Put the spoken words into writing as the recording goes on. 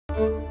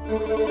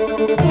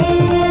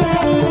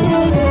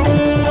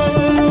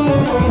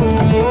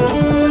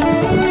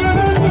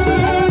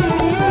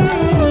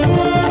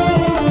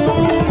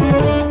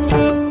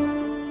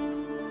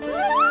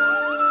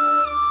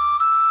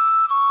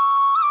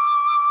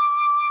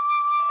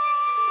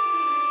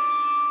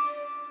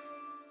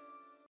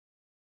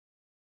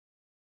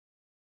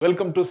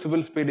Welcome to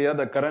Civilspedia,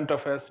 the current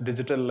affairs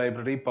digital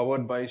library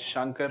powered by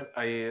Shankar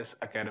IAS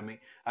Academy.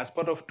 As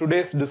part of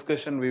today's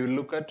discussion, we will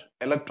look at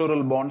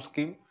electoral bond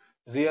scheme,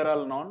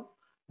 Zearalenone,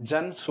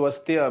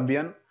 Swasthya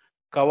Abhiyan,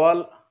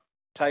 Kawal,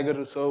 Tiger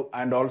Reserve,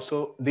 and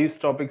also these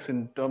topics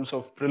in terms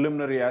of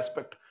preliminary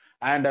aspect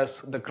and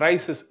as the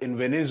crisis in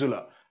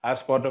Venezuela as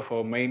part of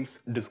our mains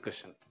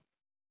discussion.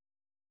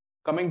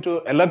 Coming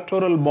to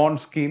electoral bond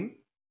scheme,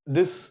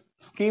 this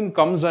scheme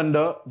comes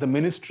under the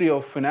Ministry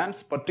of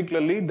Finance,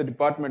 particularly the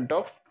Department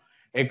of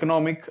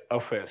Economic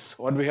Affairs.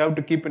 What we have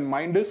to keep in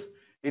mind is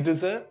it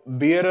is a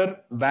bearer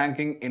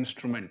banking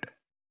instrument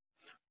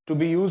to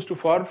be used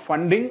for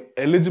funding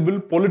eligible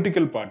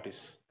political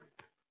parties.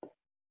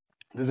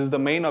 This is the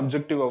main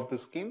objective of the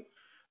scheme,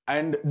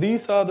 and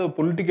these are the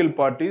political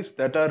parties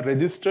that are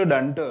registered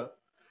under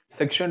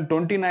Section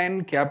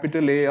 29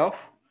 capital A of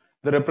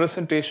the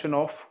Representation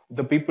of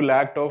the People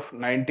Act of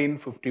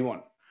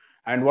 1951.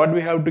 And what we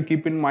have to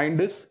keep in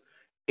mind is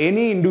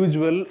any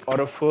individual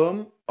or a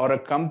firm or a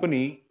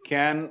company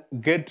can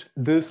get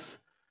this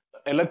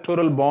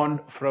electoral bond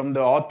from the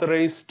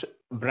authorized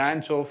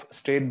branch of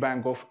State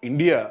Bank of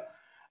India,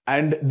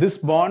 and this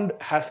bond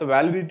has a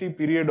validity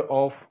period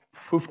of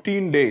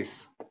 15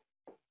 days.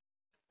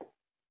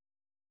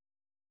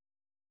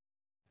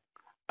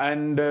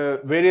 And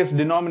various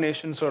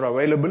denominations are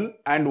available,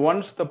 and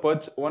once the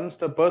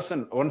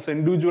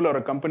individual or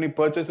a company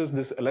purchases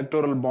this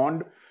electoral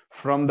bond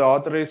from the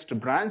authorized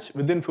branch,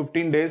 within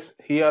 15 days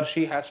he or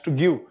she has to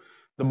give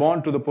the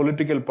bond to the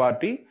political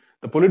party.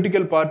 The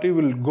political party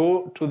will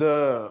go to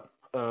the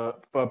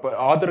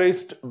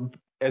authorized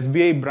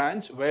SBI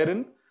branch,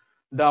 wherein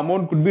the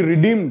amount could be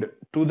redeemed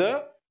to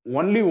the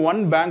only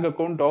one bank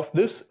account of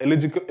this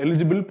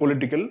eligible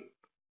political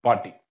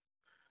party.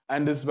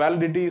 And this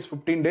validity is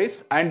 15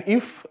 days. And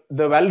if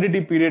the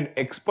validity period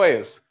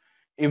expires,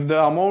 if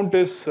the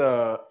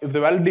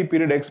validity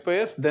period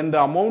expires, then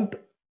the amount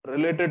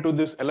related to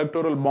this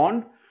electoral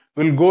bond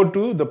will go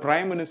to the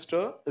Prime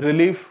Minister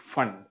Relief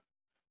Fund.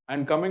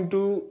 And coming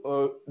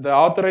to the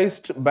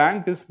authorized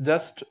bank is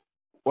just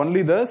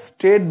only the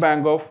State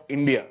Bank of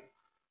India.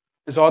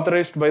 It's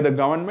authorized by the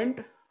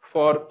government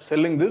for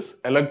selling this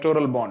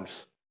electoral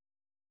bonds.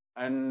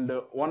 And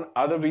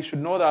we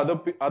should know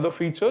the other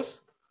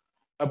features.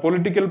 A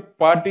political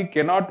party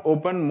cannot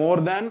open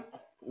more than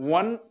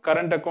one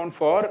current account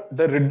for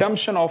the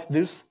redemption of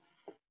this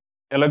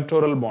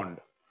electoral bond.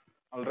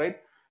 All right.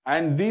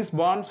 And these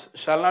bonds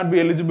shall not be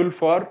eligible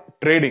for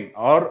trading,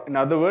 or in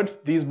other words,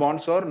 these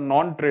bonds are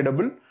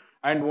non-tradable,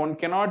 and one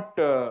cannot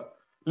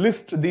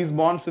list these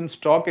bonds in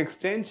stock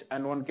exchange,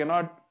 and one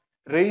cannot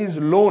raise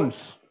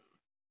loans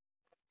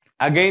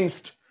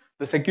against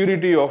the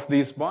security of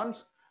these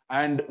bonds,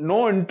 and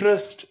no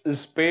interest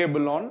is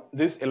payable on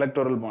these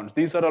electoral bonds.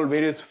 These are all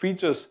various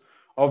features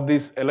of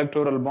these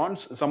electoral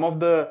bonds. Some of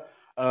the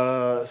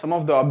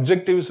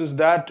objectives is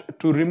that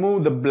to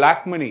remove the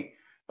black money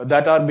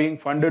that are being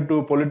funded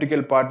to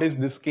political parties.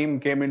 This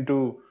scheme came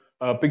into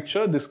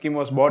picture. This scheme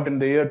was bought in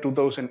the year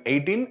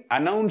 2018,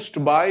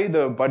 announced by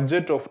the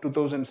budget of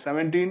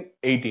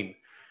 2017-18.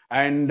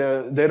 And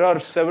there are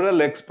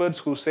several experts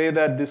who say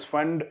that this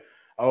fund,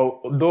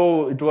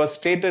 though it was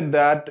stated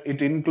that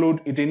it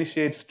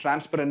initiates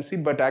transparency,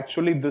 but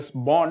actually this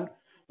bond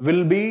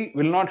will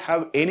not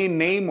have any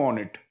name on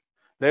it.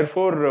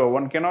 Therefore,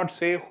 one cannot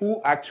say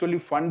who actually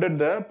funded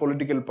the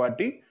political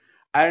party.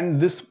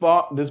 And this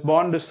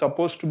bond is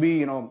supposed to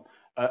be,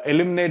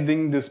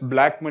 eliminating this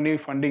black money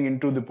funding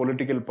into the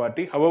political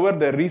party. However,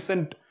 the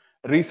recent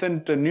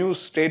news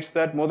states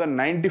that more than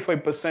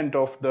 95%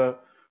 of the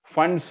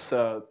funds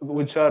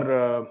which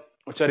are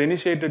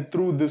initiated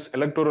through this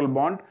electoral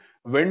bond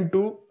went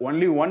to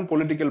only one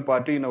political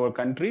party in our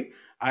country,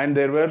 and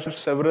there were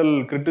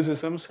several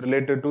criticisms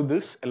related to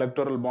this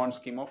electoral bond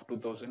scheme of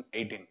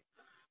 2018.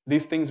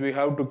 These things we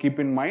have to keep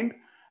in mind.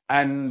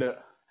 And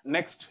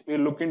next we'll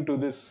look into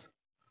this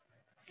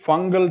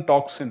fungal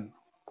toxin,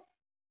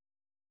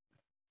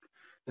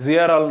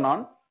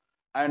 Zearalenone.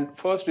 And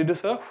first, it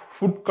is a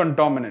food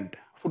contaminant,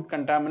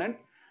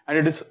 and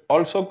it is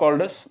also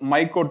called as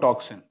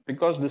mycotoxin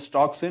because this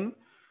toxin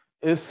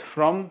is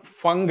from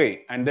fungi,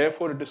 and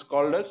therefore it is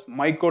called as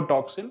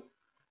mycotoxin.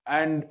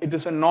 And it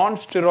is a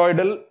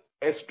non-steroidal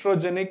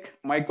estrogenic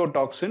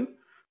mycotoxin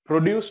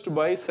produced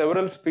by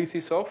several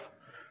species of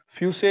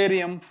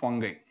Fusarium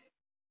fungi.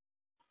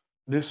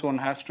 This one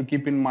has to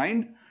keep in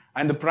mind.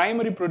 And the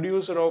primary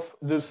producer of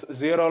this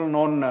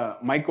Zearalenone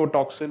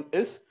mycotoxin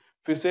is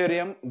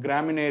Fusarium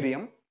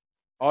graminarium,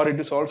 or it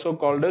is also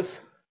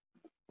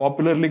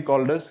popularly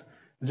called as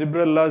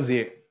Gibberella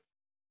zeae.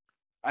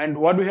 And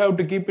what we have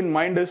to keep in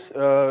mind is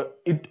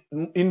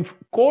in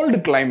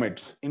cold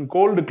climates,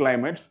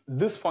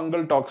 this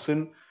fungal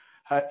toxin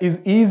is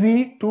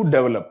easy to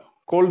develop.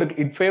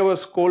 It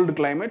favors cold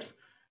climates,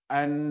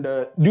 and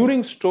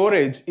during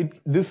storage,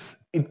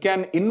 it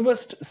can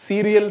invest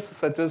cereals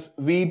such as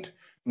wheat,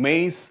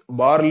 maize,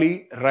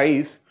 barley,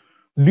 rice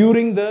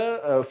during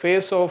the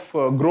phase of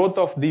growth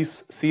of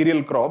these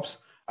cereal crops,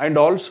 and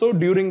also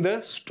during the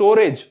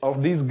storage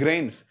of these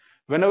grains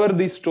whenever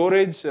the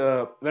storage,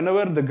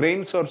 whenever the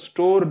grains are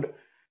stored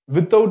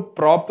without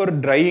proper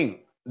drying,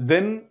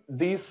 then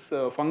these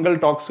fungal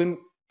toxin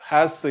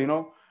has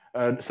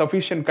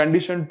sufficient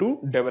condition to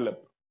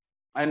develop.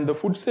 And the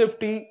Food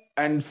Safety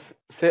and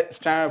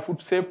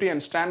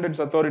Standards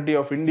Authority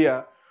of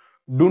India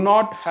do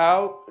not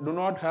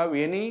have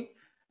any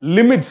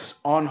limits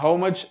on how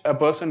much a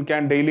person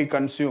can daily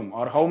consume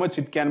or how much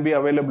it can be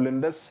available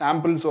in the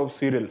samples of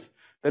cereals.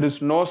 There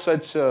is no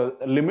such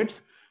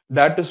limits.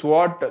 That is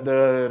what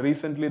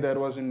recently there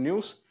was in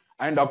news.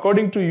 And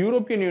according to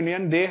European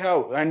Union, they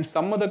have, and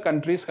some other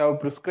countries have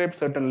prescribed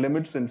certain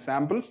limits in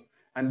samples,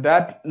 and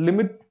that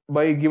limit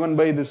given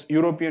by this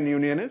European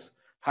Union is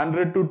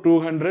 100 to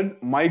 200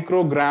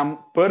 microgram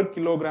per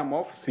kilogram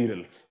of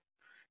cereals.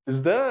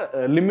 Is the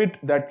limit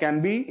that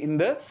can be in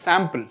the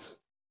samples.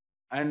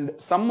 And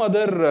some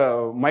other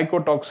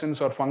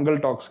mycotoxins or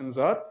fungal toxins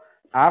are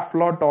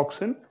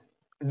aflatoxin,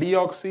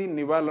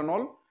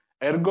 deoxynivalenol,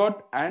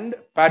 ergot, and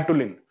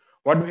patulin.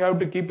 What we have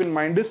to keep in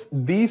mind is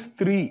these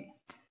three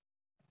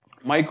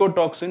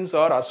mycotoxins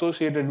are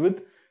associated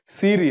with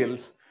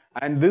cereals,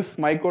 and this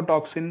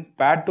mycotoxin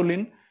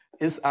patulin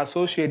is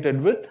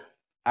associated with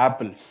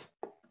apples.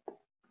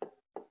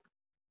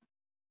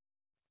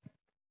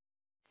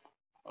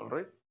 All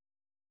right.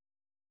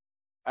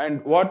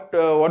 And what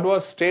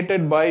was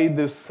stated by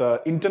this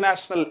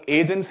International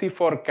Agency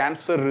for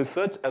Cancer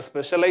Research, a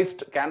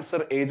specialized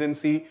cancer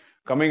agency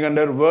coming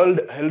under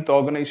World Health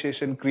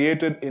Organization,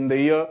 created in the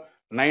year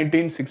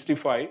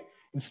 1965,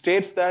 it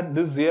states that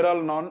this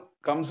zearalenone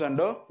comes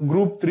under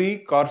group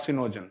 3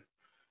 carcinogen,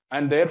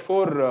 and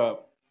therefore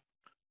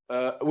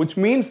which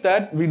means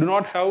that we do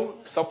not have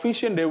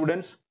sufficient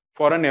evidence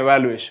for an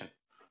evaluation.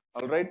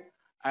 All right.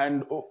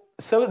 And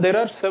so there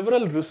are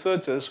several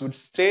researchers which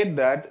state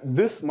that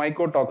this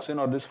mycotoxin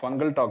or this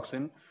fungal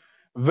toxin,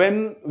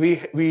 when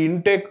we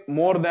intake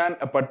more than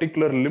a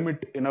particular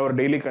limit in our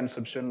daily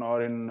consumption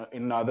or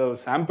in other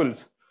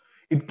samples,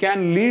 it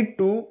can lead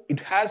to, it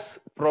has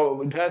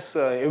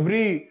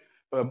every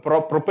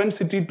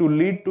propensity to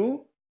lead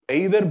to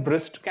either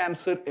breast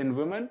cancer in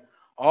women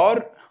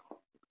or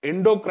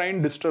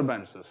endocrine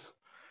disturbances.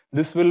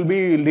 This will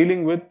be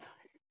dealing with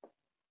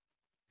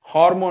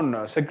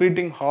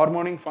secreting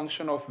hormoning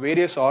function of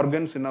various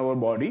organs in our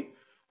body,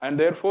 and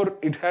therefore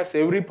it has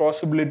every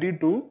possibility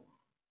to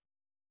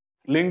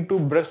link to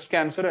breast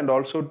cancer and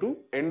also to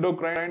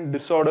endocrine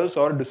disorders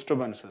or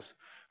disturbances.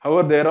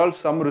 However, there are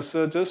some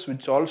researchers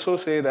which also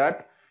say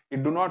that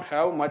it do not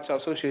have much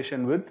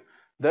association with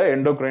the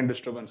endocrine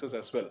disturbances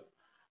as well.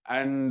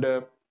 And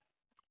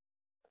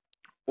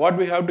what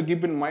we have to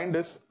keep in mind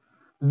is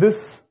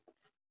this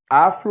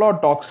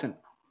aflatoxin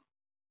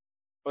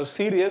was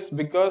serious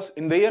because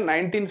in the year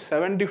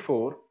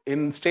 1974,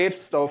 in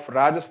states of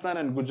Rajasthan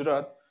and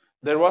Gujarat,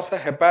 there was a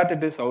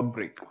hepatitis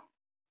outbreak.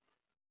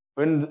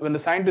 When the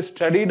scientists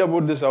studied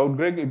about this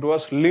outbreak, it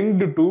was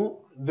linked to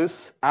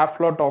this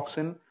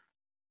aflatoxin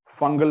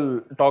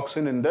fungal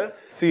toxin in the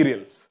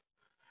cereals.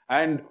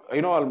 And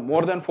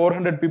more than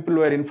 400 people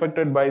were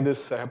infected by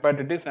this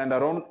hepatitis, and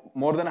around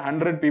more than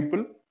 100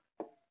 people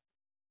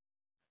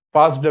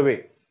passed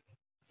away.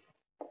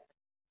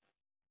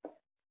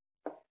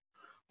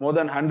 More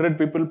than 100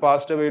 people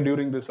passed away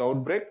during this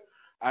outbreak,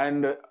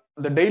 and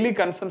the daily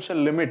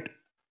consumption limit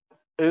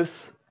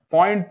is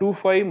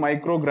 0.25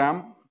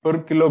 microgram per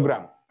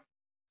kilogram.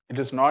 It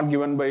is not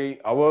given by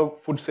our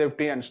Food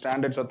Safety and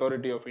Standards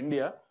Authority of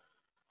India.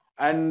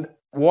 And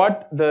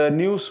what the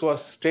news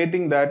was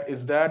stating that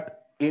is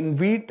that in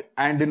wheat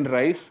and in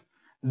rice,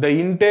 the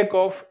intake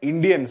of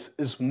Indians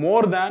is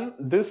more than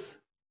this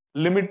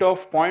limit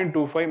of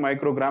 0.25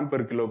 microgram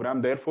per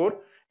kilogram. Therefore,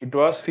 it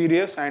was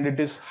serious, and it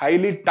is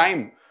highly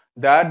time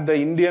that the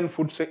Indian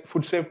Food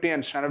Safety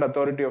and Standard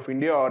Authority of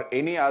India or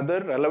any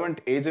other relevant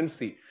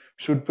agency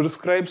should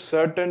prescribe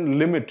certain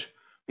limit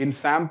in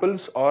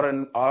samples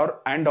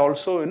and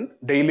also in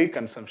daily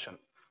consumption.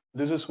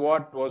 This is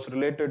what was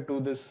related to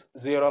this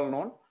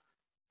zearalenone.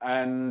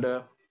 And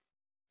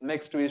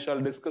next we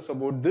shall discuss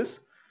about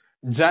this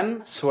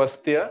Jan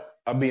Swasthya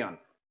Abhiyan.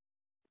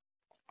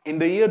 In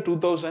the year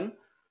 2000,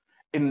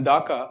 in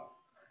Dhaka,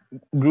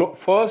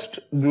 first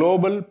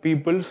Global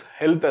People's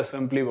Health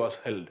Assembly was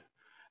held.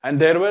 And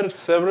there were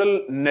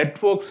several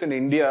networks in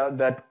India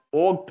that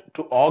worked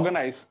to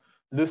organize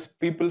this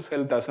People's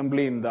Health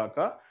Assembly in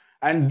Dhaka.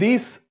 And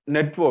these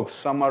networks,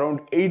 some around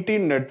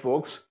 18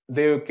 networks,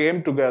 they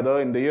came together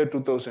in the year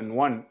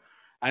 2001,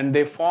 and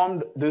they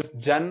formed this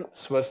Jan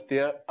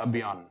Swasthya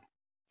Abhiyan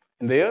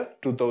in the year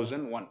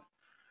 2001.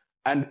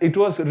 And it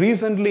was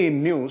recently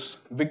in news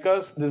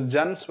because this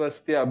Jan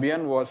Swasthya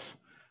Abhiyan was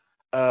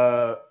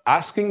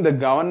asking the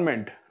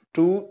government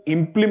to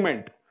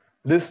implement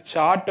this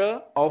Charter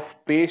of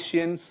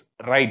Patients'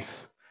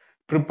 Rights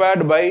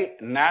prepared by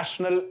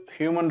National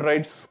Human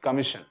Rights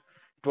Commission.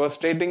 It was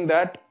stating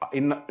that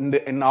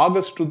in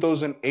August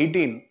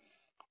 2018,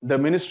 the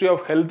Ministry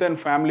of Health and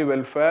Family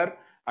Welfare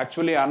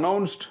actually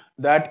announced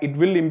that it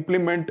will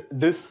implement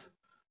this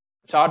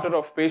Charter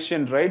of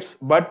Patient Rights,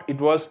 but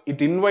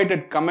it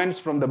invited comments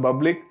from the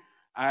public,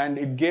 and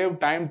it gave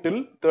time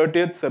till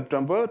 30th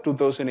September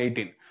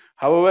 2018.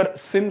 However,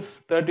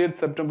 since 30th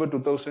September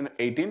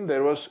 2018,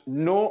 there was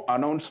no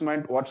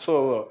announcement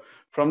whatsoever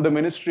from the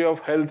Ministry of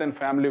Health and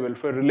Family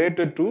Welfare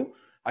related to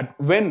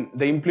when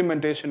the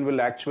implementation will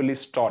actually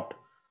start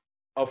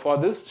for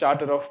this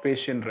Charter of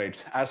Patient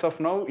Rights. As of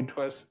now, it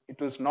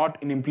was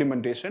not in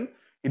implementation.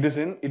 It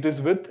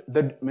is with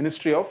the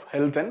Ministry of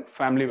Health and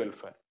Family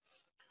Welfare.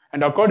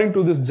 And according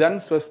to this Jan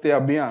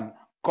Swasthya Abhiyan,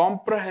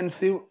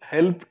 comprehensive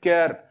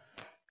healthcare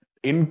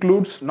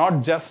includes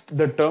not just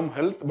the term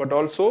health but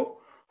also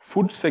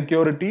food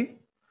security,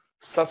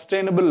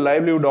 sustainable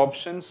livelihood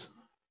options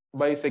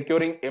by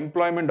securing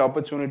employment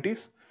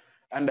opportunities,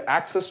 and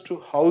access to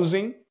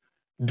housing,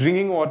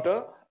 drinking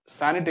water,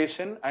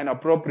 sanitation, and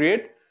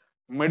appropriate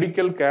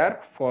medical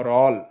care for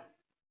all.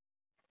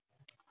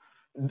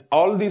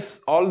 All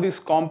these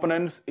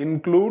components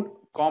include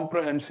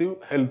comprehensive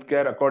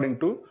healthcare according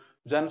to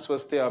Jan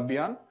Swasthya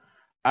Abhiyan.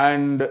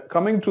 And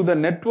coming to the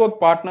network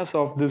partners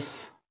of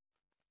this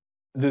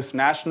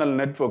national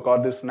network or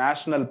this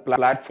national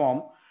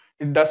platform,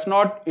 it does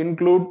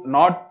include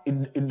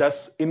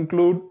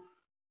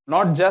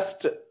not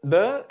just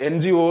the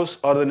NGOs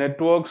or the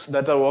networks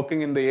that are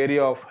working in the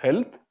area of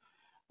health,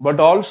 but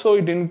also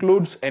it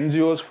includes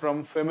NGOs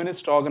from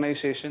feminist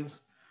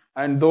organizations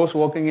and those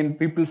working in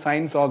people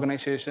science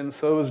organizations,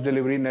 service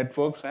delivery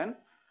networks, and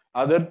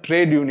other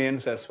trade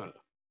unions as well.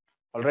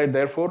 All right,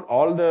 therefore,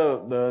 all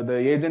the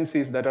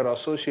agencies that are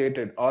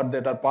associated or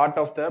that are part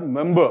of the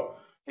member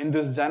in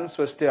this Jan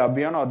Swasthya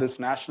Abhiyan or this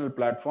national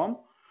platform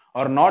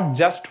are not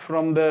just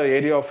from the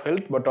area of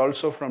health, but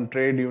also from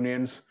trade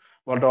unions,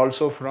 but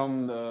also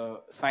from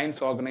the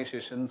science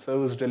organizations,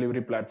 service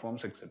delivery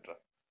platforms, etc.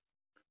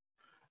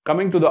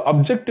 Coming to the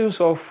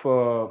objectives of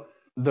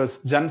the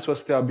Jan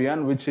Swasthya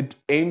Abhiyan, which it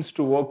aims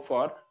to work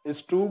for,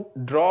 is to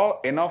draw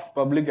enough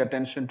public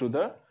attention to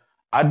the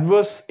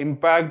adverse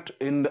impact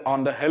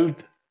on the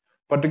health,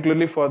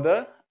 particularly for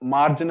the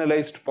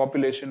marginalized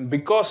population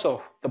because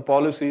of the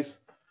policies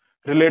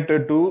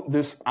related to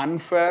this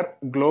unfair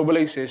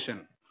globalization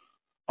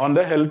on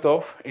the health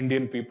of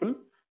Indian people,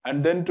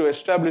 and then to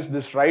establish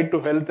this right to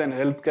health and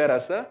healthcare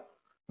as a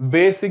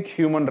basic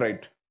human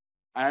right.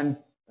 And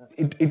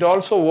it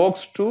also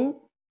works to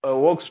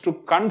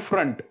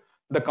confront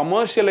the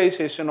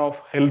commercialization of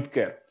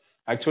healthcare.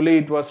 Actually,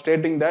 it was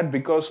stating that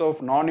because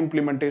of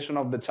non-implementation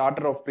of the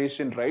Charter of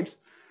Patient Rights,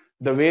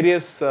 the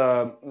various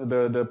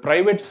the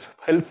private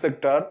health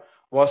sector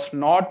was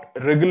not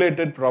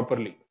regulated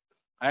properly,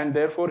 and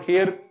therefore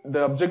here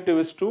the objective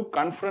is to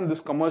confront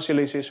this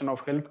commercialization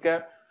of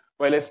healthcare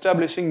while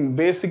establishing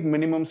basic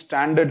minimum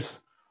standards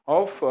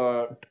of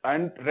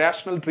and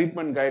rational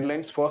treatment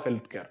guidelines for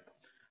healthcare.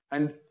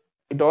 And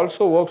it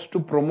also works to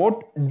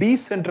promote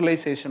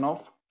decentralization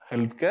of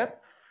healthcare,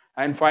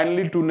 and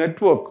finally to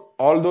network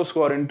all those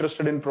who are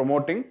interested in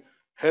promoting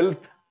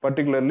health,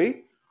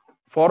 particularly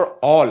for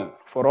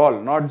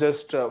all, not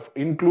just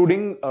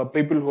including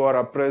people who are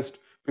oppressed,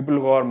 people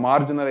who are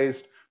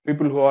marginalized,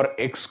 people who are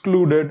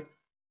excluded,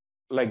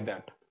 like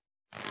that.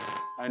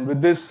 And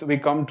with this, we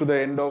come to the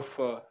end of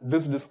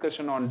this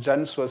discussion on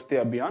Jan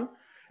Swasthya Abhiyan.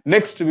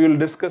 Next, we will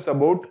discuss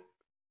about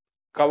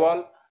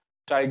Kawal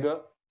Tiger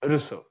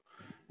Reserve.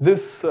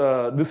 This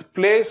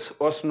place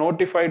was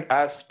notified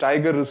as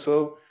Tiger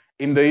Reserve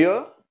in the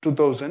year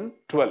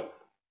 2012.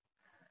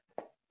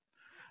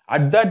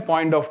 At that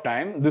point of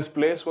time, this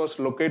place was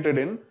located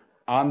in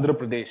Andhra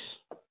Pradesh.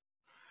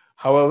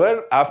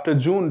 However, after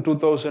June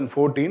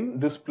 2014,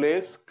 this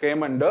place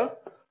came under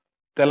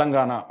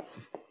Telangana.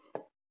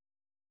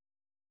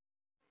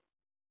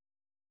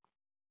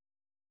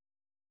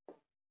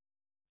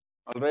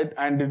 All right,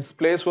 and its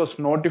place was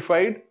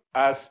notified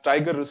as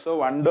Tiger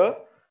Reserve under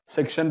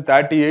Section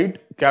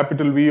 38,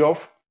 capital V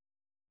of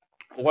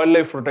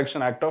Wildlife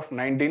Protection Act of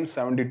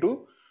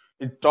 1972.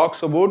 It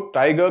talks about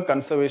Tiger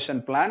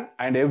Conservation Plan,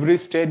 and every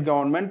state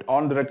government,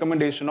 on the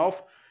recommendation of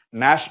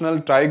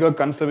National Tiger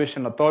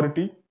Conservation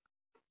Authority,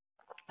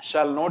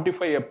 shall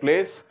notify a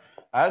place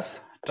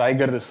as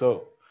Tiger Reserve.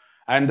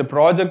 And the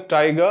Project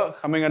Tiger,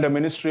 coming under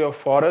Ministry of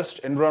Forest,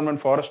 Environment,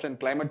 Forest and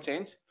Climate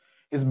Change,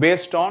 is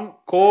based on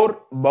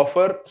core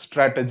buffer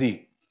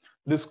strategy.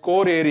 This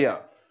core area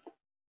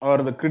or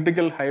the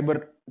critical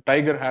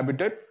tiger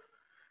habitat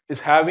is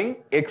having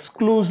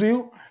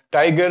exclusive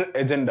tiger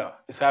agenda,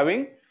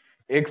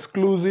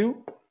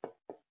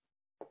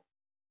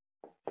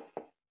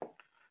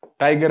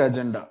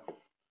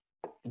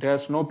 It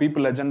has no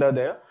people agenda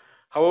there.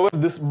 However,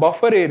 this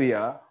buffer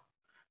area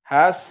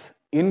has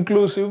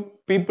inclusive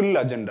people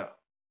agenda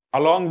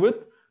along with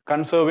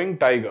conserving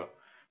tiger.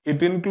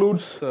 It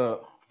includes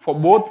for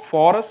both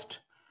forest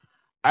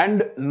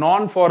and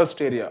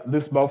non-forest area.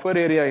 This buffer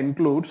area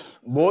includes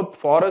both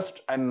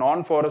forest and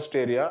non-forest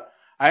area,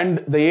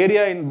 and the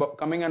area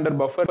coming under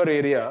buffer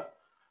area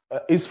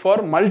is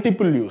for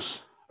multiple use.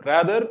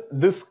 Rather,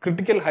 this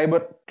critical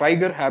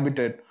tiger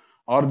habitat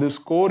or this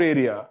core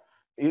area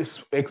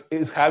is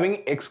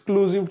having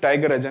exclusive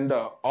tiger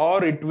agenda,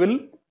 or it will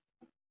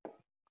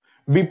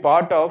be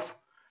part of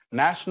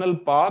national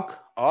park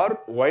or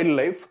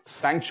wildlife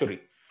sanctuary.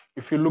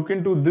 If you look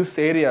into this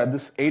area,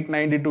 this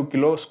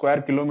 892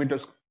 square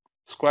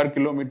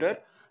kilometer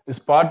is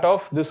part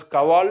of this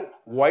Kawal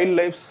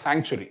wildlife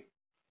sanctuary.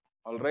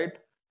 All right,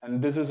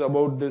 and this is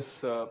about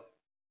this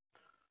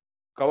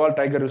Kawal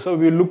Tiger Reserve.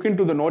 We look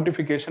into the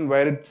notification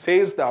where it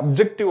says the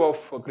objective of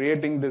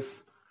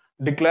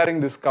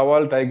declaring this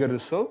Kawal Tiger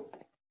Reserve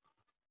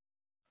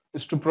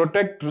is to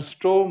protect,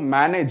 restore,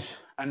 manage,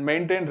 and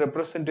maintain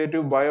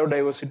representative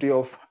biodiversity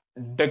of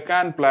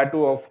Deccan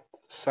Plateau of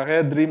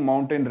Sahyadri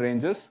mountain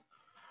ranges,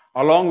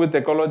 along with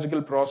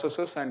ecological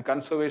processes and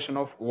conservation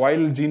of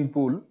wild gene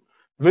pool,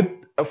 with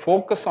a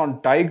focus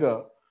on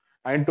tiger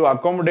and to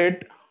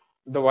accommodate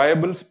the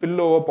viable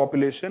spillover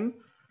population.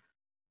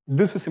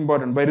 This is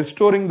important by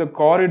restoring the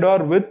corridor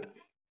with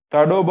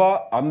Tadoba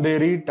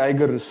Andheri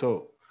Tiger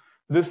Reserve.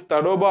 This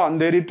Tadoba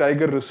Andheri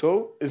Tiger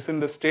Reserve is in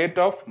the state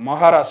of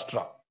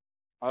Maharashtra.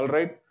 All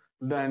right,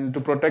 then to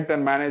protect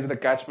and manage the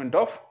catchment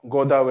of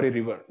Godavari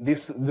River.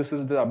 This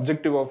is the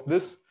objective of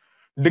this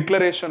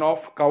declaration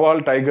of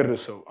Kawal Tiger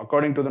Reserve,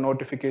 according to the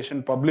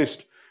notification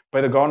published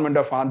by the government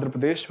of Andhra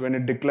Pradesh when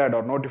it declared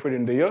or notified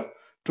in the year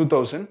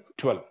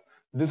 2012.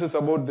 This is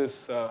about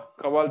this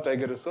Kawal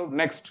Tiger Reserve.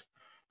 Next,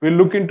 we'll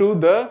look into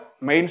the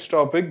main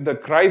topic, the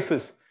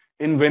crisis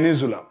in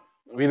Venezuela.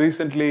 We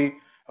recently,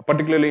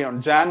 particularly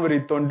on January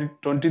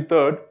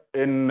 23rd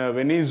in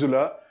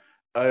Venezuela,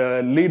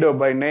 a leader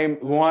by name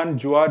Juan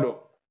Guaido,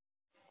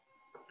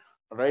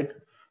 right?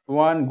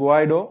 Juan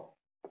Guaido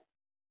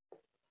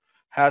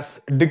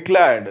has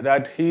declared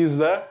that he is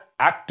the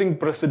acting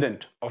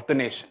president of the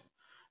nation.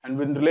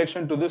 And in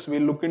relation to this, we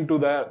look into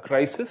the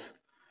crisis.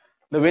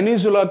 The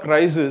Venezuela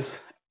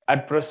crisis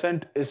at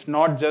present is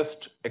not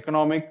just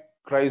economic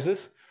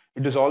crisis,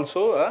 it is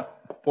also a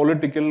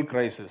political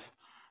crisis.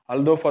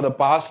 Although for the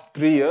past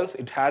 3 years,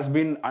 it has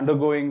been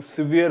undergoing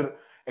severe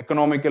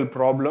economical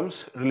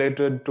problems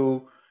related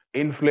to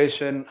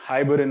inflation,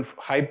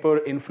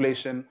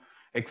 hyperinflation,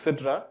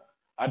 etc.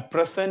 At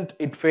present,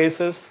 it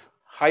faces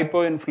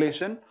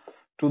hyperinflation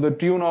to the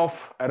tune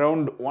of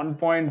around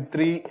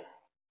 1.3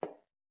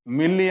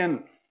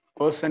 million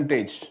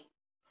percentage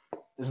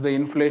is the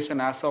inflation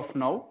as of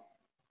now.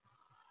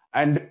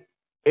 And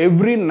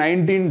every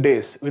 19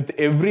 days,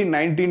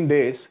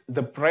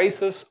 the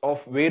prices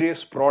of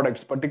various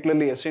products,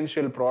 particularly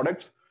essential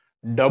products,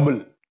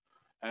 double.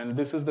 And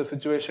this is the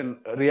situation,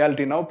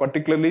 reality now,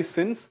 particularly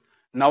since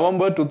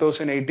November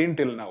 2018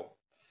 till now.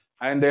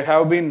 And there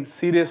have been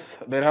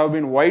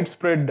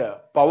widespread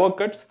power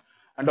cuts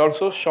and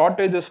also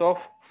shortages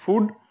of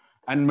food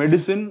and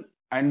medicine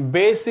and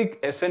basic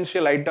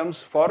essential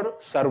items for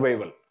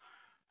survival.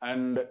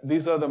 And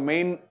these are the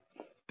main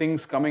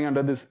things coming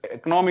under this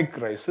economic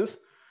crisis.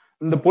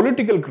 In the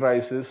political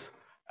crisis,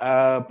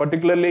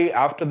 particularly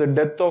after the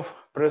death of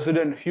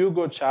President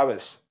Hugo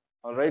Chavez,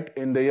 all right,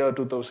 in the year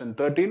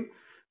 2013,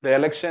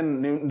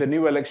 the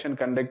new election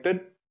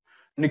conducted,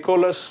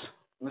 Mr.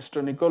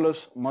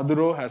 Nicolas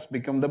Maduro has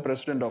become the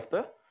president of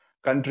the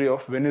country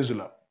of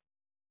Venezuela.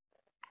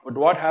 But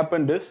what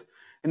happened is,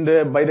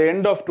 by the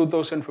end of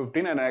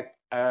 2015,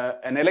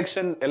 an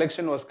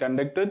election was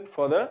conducted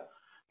for the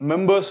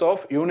members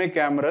of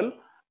unicameral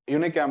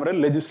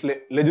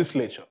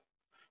legislature,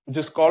 which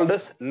is called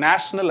as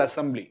National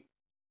Assembly.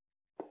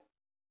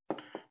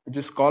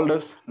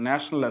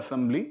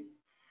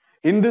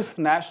 In this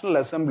National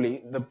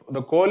Assembly,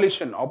 the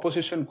coalition,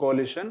 opposition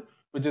coalition,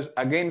 which is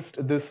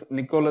against this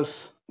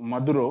Nicolas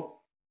Maduro,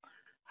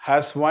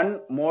 has won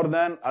more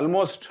than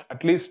almost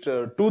at least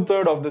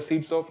 2/3 of the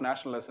seats of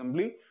National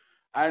Assembly,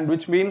 and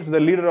which means the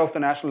leader of the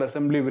National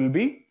Assembly will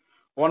be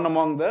one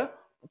among the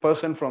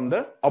person from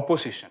the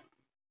opposition.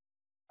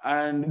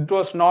 And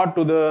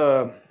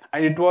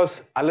it was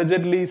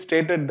allegedly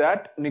stated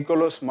that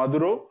Nicolas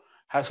Maduro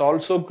has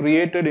also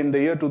created in the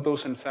year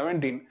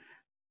 2017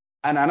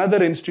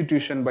 another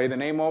institution by the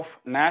name of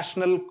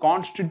National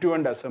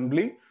Constituent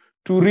Assembly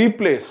to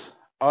replace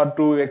or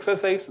to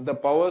exercise the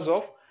powers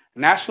of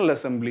National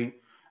Assembly.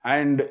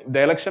 And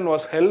the election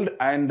was held,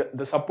 and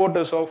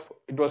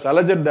it was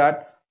alleged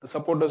that the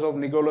supporters of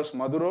Nicolas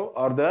Maduro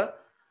or the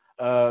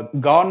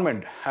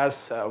government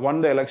has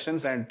won the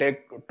elections and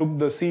took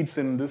the seats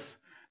in this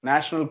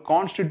National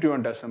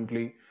Constituent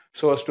Assembly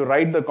so as to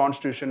write the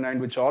constitution, and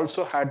which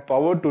also had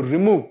power to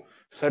remove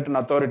certain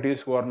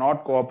authorities who are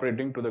not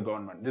cooperating to the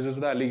government. This is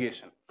the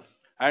allegation.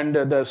 And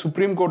the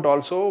Supreme Court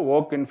also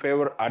worked in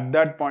favor, at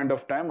that point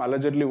of time,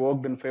 allegedly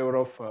worked in favor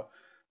of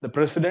the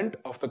president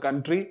of the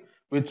country,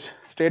 which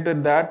ripped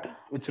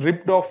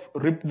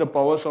the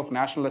powers of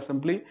National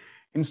Assembly,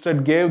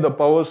 instead gave the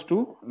powers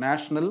to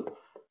National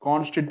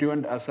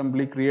Constituent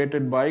Assembly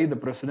created by the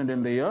president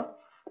in the year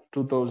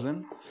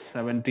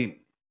 2017.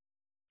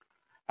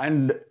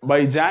 And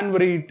by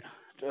January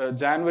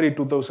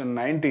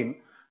 2019,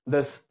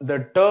 the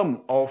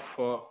term of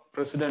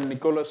President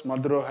Nicolas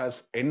Maduro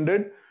has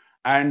ended,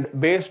 and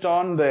based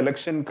on the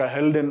election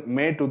held in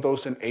May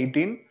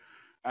 2018,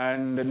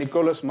 and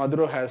Nicolas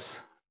Maduro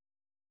has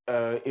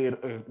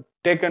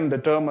taken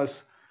the term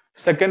as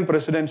second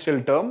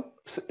presidential term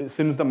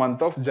since the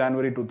month of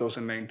January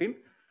 2019,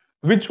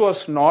 which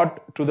was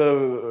not to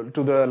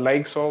the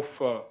likes of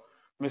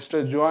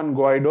Mr. Juan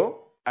Guaido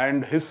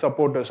and his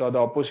supporters or the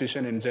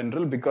opposition in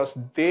general, because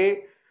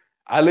they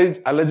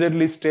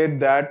allegedly state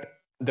that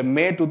the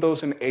May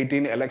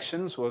 2018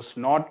 elections was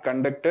not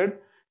conducted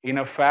in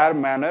a fair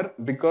manner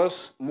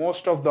because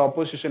most of the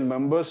opposition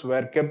members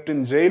were kept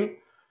in jail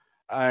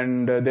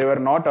and they were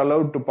not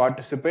allowed to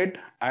participate,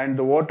 and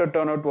the voter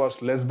turnout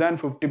was less than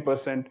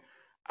 50%,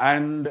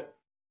 and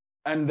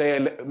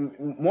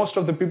most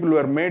of the people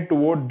were made to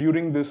vote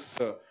during this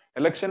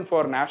election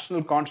for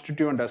National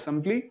Constituent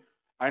Assembly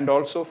and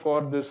also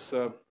for this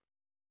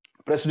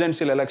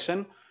presidential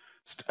election.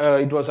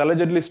 It was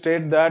allegedly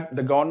stated that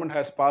the government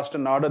has passed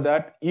an order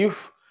that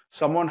if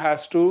someone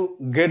has to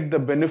get the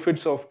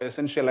benefits of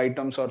essential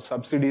items or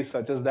subsidies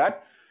such as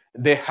that,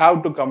 they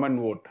have to come and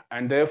vote,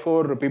 and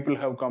therefore people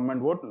have come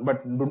and vote,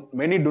 but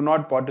many do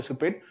not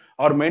participate,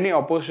 or many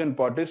opposition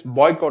parties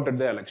boycotted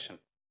the election.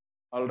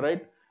 All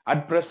right.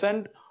 At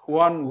present,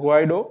 Juan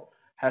Guaido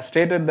has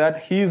stated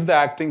that he is the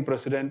acting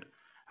president,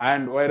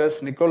 and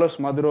whereas Nicolas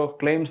Maduro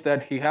claims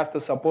that he has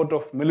the support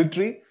of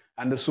military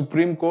and the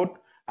Supreme Court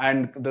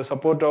and the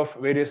support of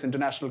various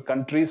international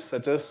countries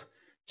such as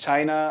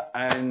China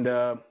and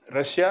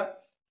Russia,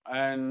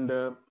 and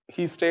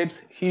he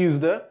states he is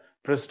the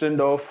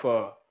president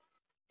of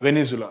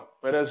Venezuela.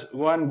 Whereas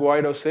Juan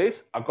Guaido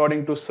says,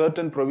 according to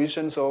certain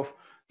provisions of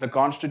the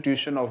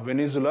Constitution of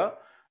Venezuela,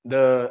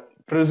 the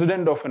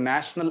president of a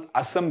national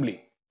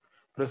assembly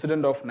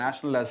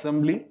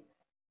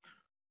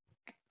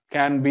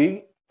can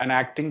be an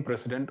acting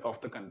president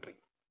of the country.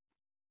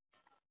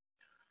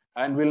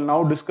 And we'll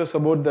now discuss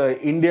about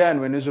the India and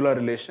Venezuela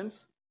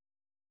relations.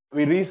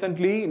 We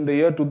recently, in the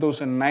year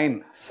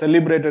 2009,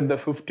 celebrated the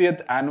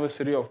 50th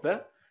anniversary of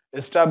the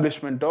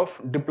establishment of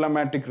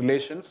diplomatic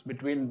relations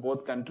between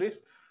both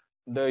countries.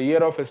 The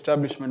year of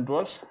establishment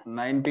was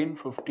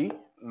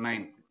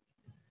 1959.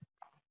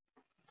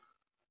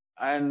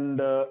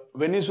 And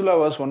Venezuela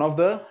was one of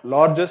the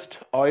largest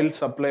oil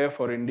supplier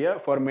for India.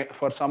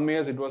 For some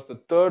years, it was the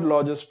third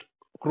largest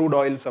crude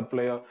oil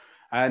supplier,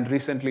 and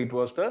recently it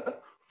was the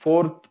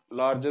fourth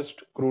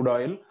largest crude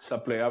oil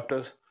supplier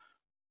after,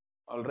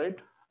 all right,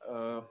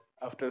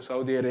 after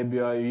Saudi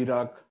Arabia,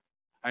 Iraq,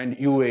 and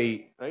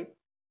UAE, right?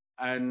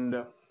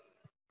 And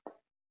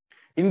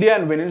India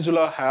and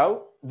Venezuela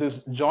have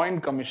this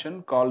joint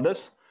commission called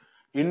as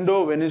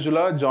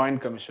Indo-Venezuela Joint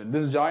Commission.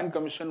 This joint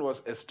commission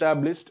was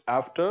established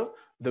after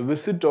the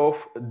visit of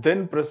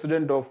then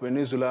President of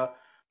Venezuela,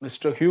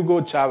 Mr.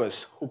 Hugo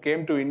Chavez, who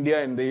came to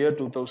India in the year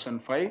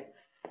 2005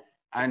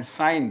 and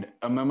signed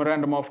a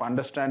memorandum of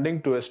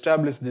understanding to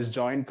establish this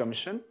joint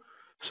commission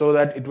so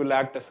that it will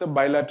act as a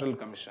bilateral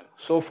commission.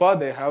 So far,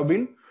 there have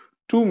been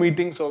 2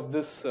 meetings of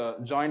this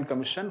joint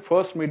commission.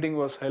 First meeting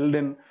was held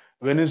in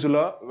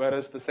Venezuela,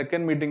 whereas the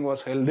second meeting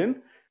was held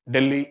in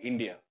Delhi,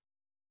 India.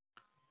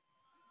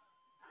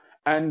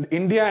 And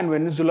India and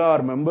Venezuela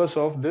are members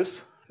of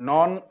this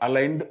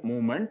non-aligned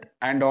movement,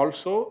 and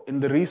also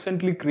in the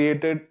recently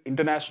created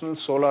International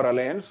Solar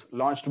Alliance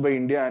launched by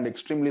India and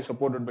extremely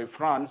supported by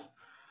France.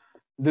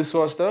 This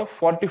was the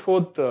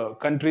 44th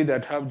country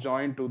that have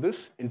joined to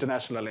this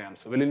international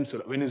alliance,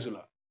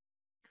 Venezuela.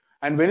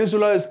 And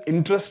Venezuela is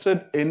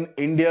interested in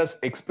India's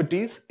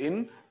expertise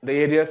in the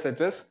areas such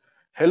as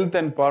health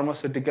and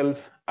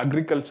pharmaceuticals,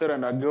 agriculture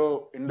and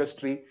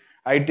agro-industry,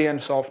 IT and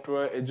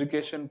software,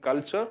 education,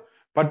 culture,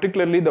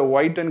 particularly the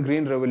white and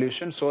green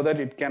revolution, so that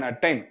it can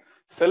attain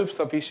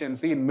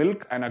self-sufficiency in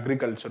milk and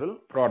agricultural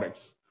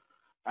products.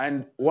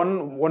 And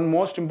one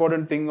most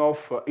important thing of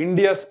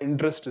India's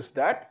interest is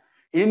that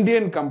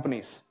Indian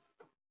companies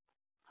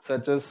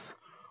such as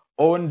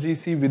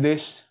ONGC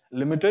Videsh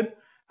Limited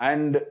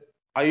and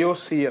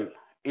IOCL,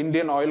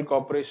 Indian Oil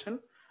Corporation,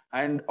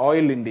 and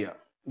Oil India,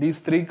 these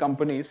 3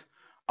 companies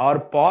are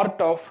part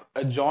of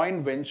a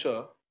joint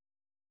venture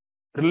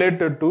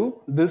related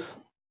to this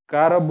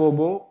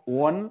Carabobo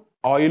 1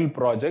 oil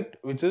project,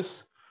 which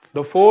is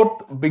the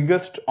 4th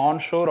biggest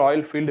onshore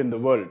oil field in the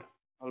world.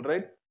 All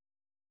right,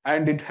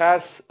 and it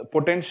has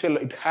potential.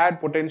 It has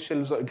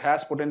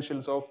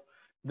potentials of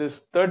this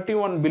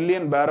 31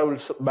 billion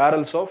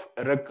barrels of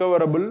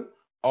recoverable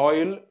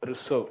oil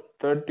reserve.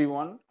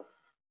 31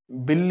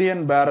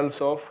 billion barrels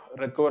of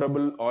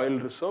recoverable oil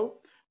reserve,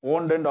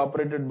 owned and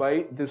operated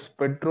by this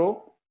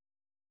Petro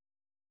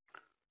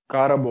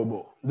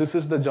Carabobo. This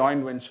is the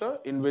joint venture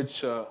in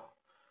which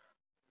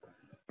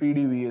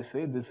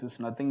PDVSA, this is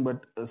nothing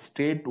but a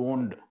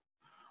state-owned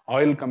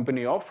oil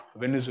company of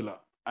Venezuela,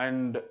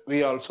 and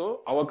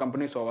our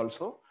companies are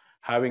also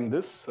having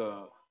this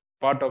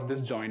part of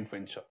this joint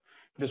venture.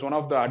 It is one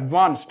of the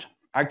advanced.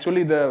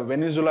 Actually, the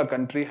Venezuela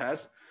country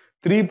has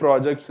 3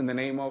 projects in the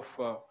name of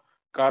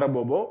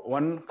Carabobo.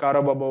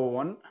 Carabobo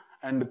 1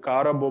 and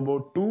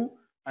Carabobo 2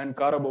 and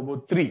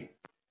Carabobo 3.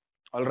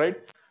 All right,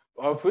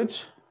 of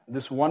which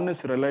this one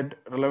is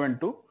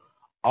relevant to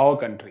our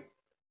country.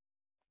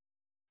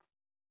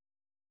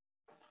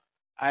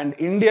 And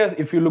India's,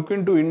 if you look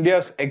into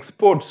India's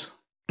exports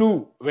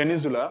to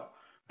Venezuela,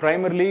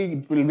 Primarily,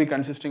 it will be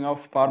consisting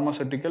of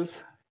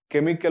pharmaceuticals,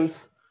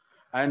 chemicals,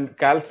 and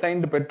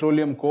calcined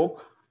petroleum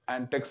coke,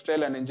 and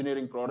textile and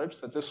engineering products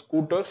such as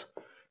scooters,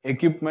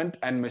 equipment,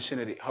 and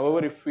machinery.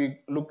 However, if we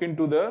look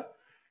into the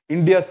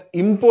India's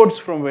imports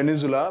from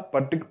Venezuela,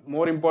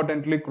 more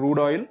importantly crude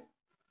oil,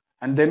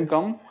 and then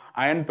come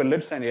iron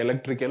pellets and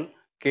electrical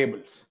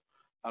cables.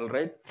 All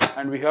right,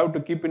 and we have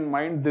to keep in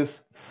mind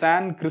this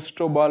San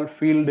Cristobal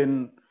field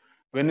in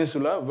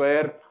Venezuela,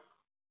 where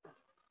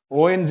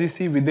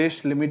ONGC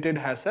Videsh Limited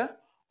has a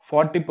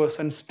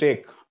 40%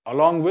 stake,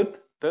 along with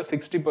the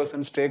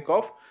 60% stake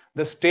of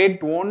the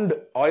state-owned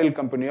oil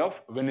company of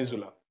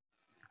Venezuela.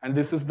 And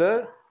this is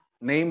the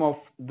name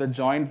of the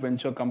joint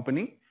venture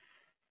company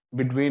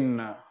between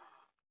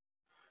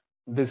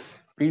this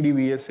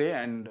PDVSA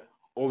and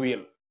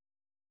OVL,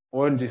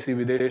 ONGC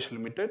Videsh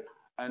Limited.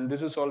 And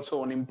this is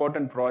also an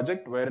important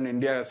project wherein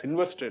India has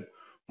invested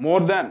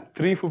more than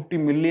 350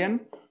 million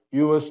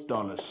US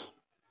dollars.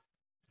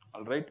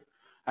 All right.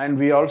 And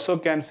we also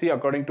can see,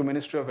 according to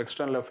Ministry of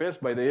External Affairs,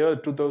 by the year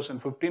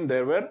 2015,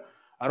 there were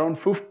around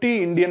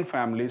 50 Indian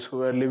families who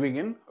were living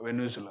in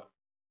Venezuela.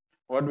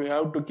 What we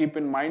have to keep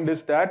in mind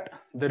is that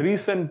the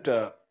recent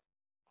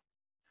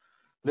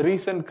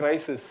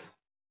crisis,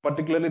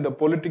 particularly the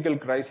political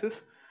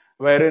crisis,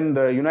 wherein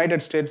the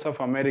United States of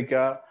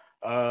America,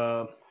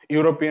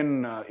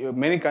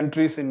 many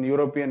countries in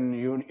Europe,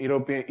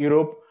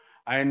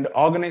 and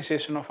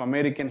Organization of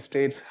American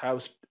States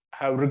have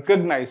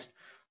recognized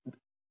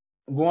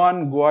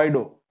Juan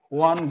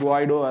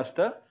Guaido as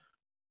the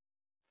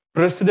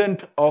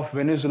president of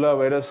Venezuela,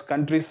 whereas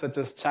countries such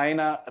as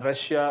China,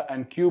 Russia,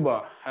 and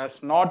Cuba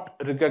has not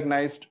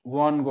recognized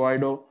Juan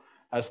Guaido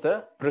as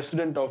the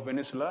president of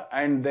Venezuela,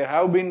 and there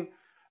have been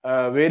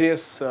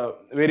various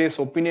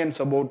opinions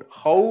about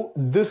how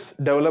this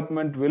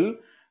development will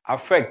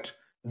affect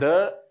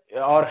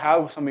or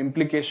have some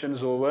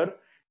implications over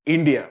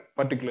India,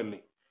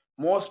 particularly.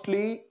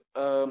 Mostly,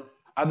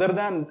 other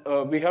than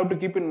we have to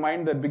keep in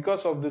mind that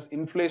because of this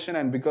inflation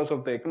and because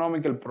of the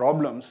economical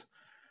problems,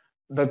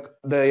 the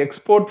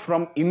export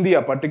from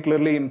India,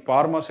 particularly in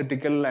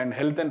pharmaceutical and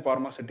health and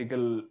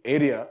pharmaceutical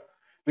area,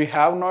 we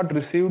have not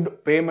received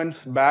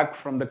payments back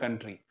from the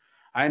country.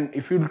 And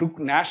if you look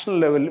national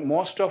level,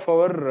 most of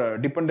our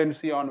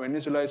dependency on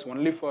Venezuela is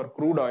only for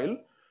crude oil,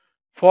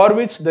 for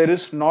which there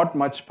is not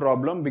much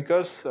problem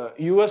because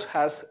US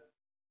has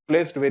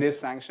placed various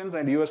sanctions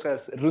and US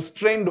has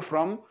restrained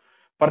from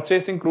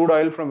purchasing crude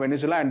oil from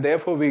Venezuela, and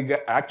therefore we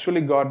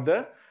actually got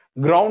the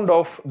ground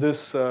of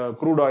this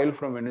crude oil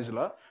from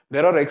Venezuela.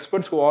 There are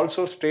experts who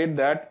also state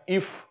that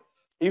if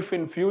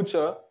in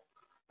future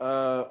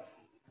the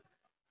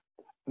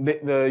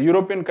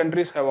European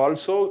countries have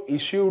also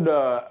issued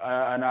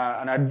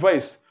an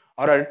advice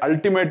or an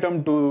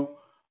ultimatum to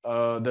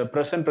the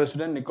present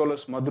president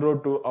Nicolas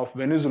Maduro of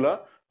Venezuela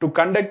to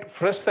conduct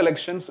fresh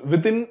elections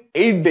within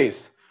 8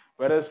 days.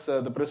 Whereas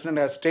the president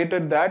has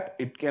stated that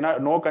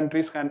no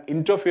countries can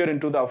interfere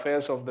into the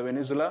affairs of the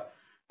Venezuela,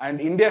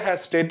 and India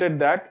has stated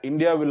that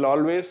India will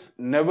always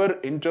never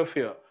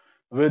interfere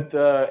with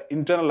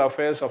internal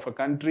affairs of a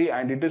country,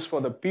 and it is for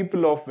the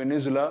people of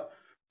Venezuela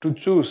to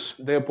choose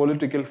their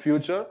political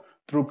future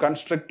through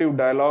constructive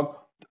dialogue,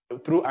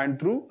 through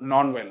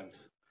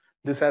non-violence.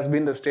 This has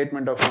been the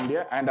statement of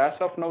India, and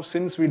as of now,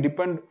 since we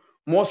depend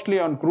mostly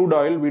on crude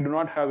oil, we do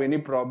not have any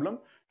problem.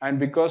 And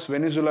because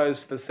Venezuela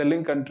is the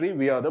selling country,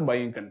 we are the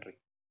buying country.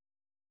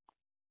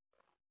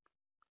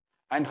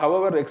 And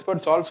however,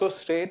 experts also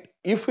state,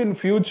 if in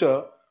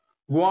future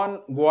Juan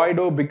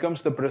Guaido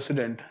becomes the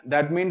president,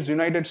 that means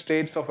United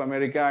States of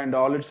America and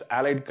all its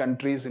allied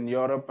countries in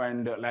Europe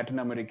and Latin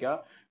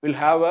America will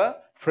have a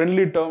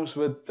friendly terms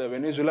with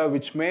Venezuela,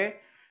 which may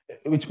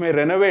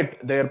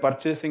renovate their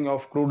purchasing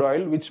of crude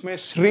oil, which may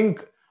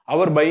shrink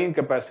our buying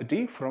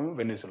capacity from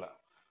Venezuela.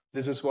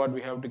 This is what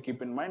we have to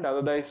keep in mind.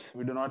 Otherwise,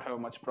 we do not have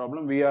much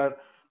problem. We are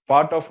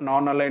part of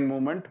non-aligned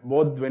movement,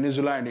 both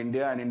Venezuela and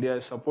India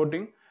is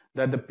supporting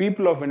that the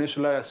people of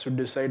Venezuela should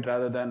decide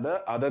rather than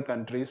the other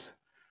countries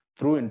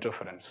through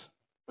interference.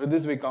 With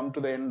this, we come to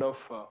the end of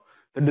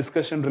the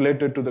discussion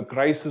related to the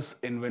crisis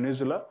in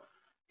Venezuela.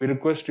 We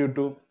request you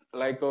to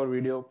like our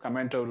video,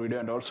 comment our video,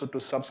 and also to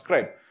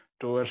subscribe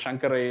to our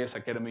Shankar IAS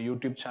Academy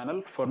YouTube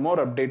channel for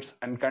more updates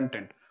and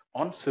content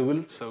on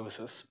civil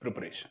services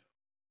preparation.